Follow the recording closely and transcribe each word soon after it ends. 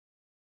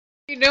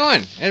How you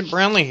doing? Ed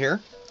Brently here.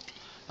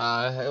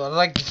 I would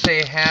like to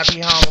say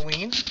Happy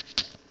Halloween,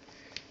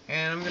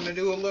 and I'm gonna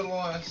do a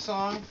little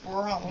song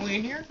for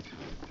Halloween here.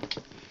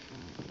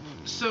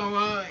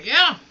 So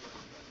yeah,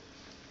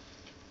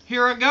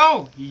 here I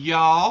go,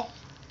 y'all.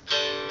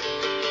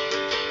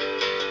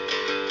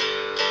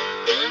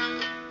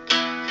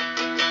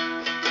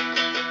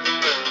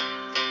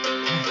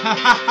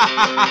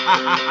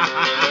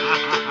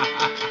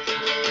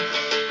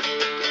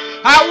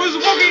 I was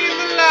walking in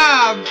the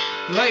lab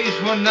late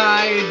one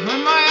night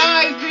when my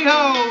eyes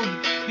behold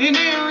an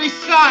eerie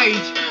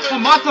sight. A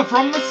monster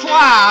from the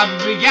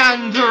slab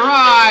began to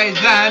rise,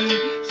 and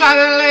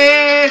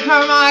suddenly,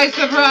 to my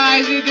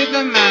surprise, he did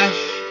the mash.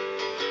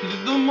 He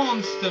did the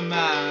monster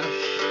mash.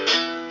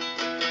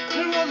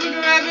 It was a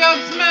graveyard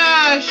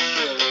smash.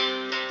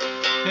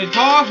 It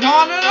talked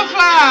on in a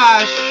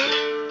flash.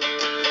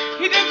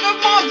 He did the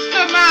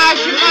monster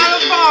mash in my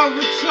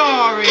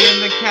laboratory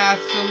in the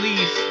castle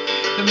east,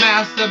 the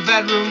master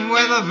bedroom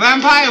where the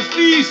vampires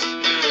feast.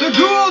 The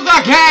ghouls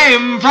that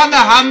came from the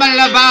humble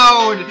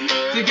abode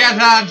to get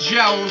a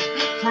jolt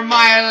from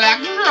my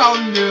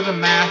electron. Do the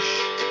mash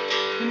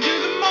and do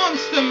the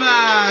monster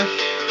mash.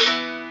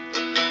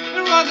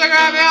 It was a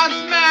graveyard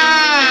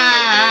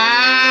smash.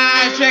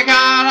 Check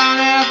out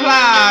on a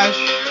flash.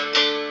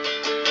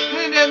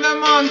 And did the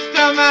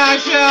monster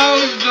mash. Oh,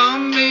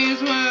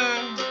 zombies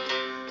were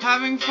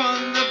having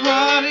fun. The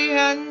party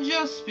hadn't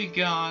just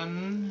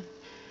begun.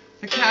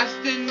 The cast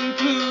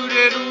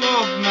included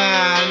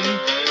Wolfman,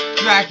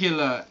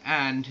 Dracula,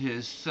 and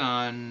his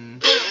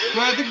son.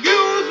 Where the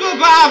ghouls were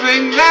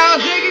bobbing, they were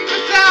digging the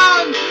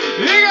sound,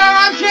 eager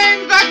on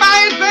chains like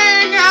mice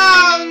baying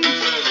hounds.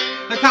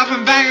 The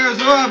coffin bangers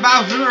were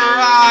about to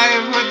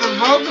arrive with the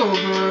vocal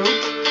group.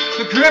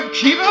 The crypt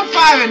keeper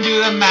 5 and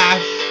do the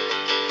mash.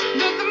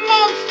 Did the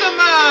monster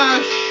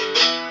mash.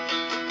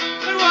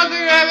 It was a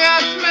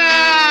graveyard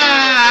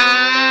smash.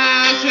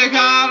 They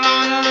caught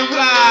on in a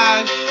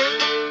flash.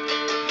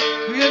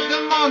 Get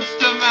the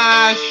monster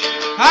mash.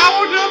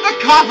 Out of the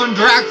coffin,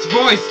 Drac's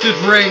voice did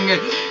ring.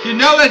 You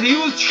know that he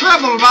was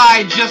troubled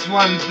by just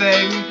one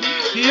thing.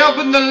 He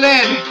opened the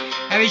lid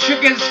and he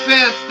shook his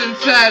fist and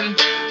said,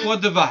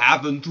 "Whatever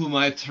happened to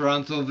my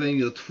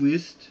Transylvania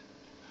twist?"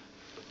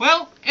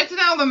 Well, it's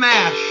now the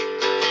mash.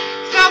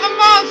 It's now the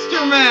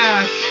monster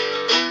mash.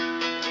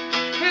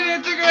 And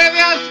it's a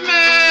graveyard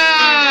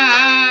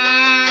smash.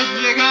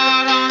 You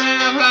got on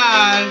in a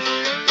flash.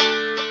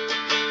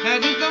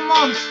 And it's the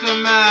monster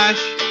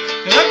mash.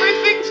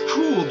 Everything's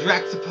cool.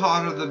 Drac's a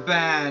part of the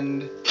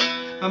band.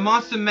 A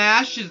monster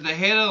mash is the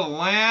head of the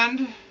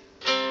land.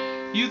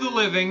 You the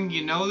living,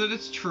 you know that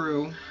it's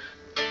true.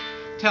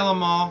 Tell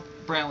them all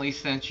Brently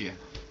sent you.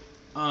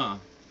 And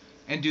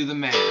do the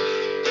mash.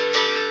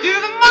 Do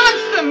the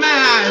monster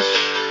mash.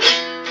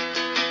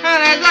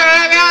 And it's a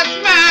graveyard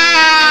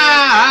smash.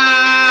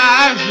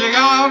 You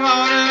got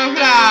on in a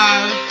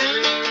flash.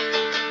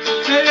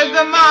 And it's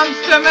the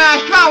monster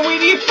mash. Come on,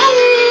 Weedy Foo!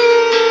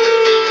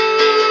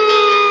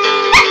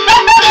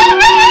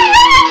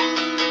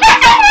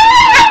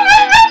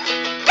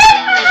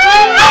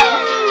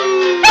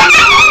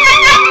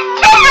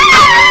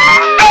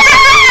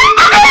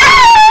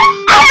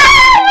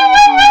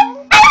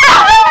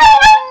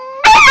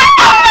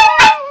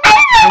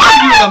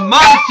 The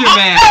monster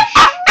mash.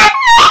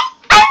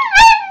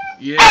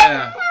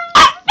 Yeah.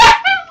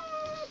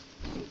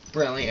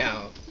 Brently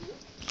out.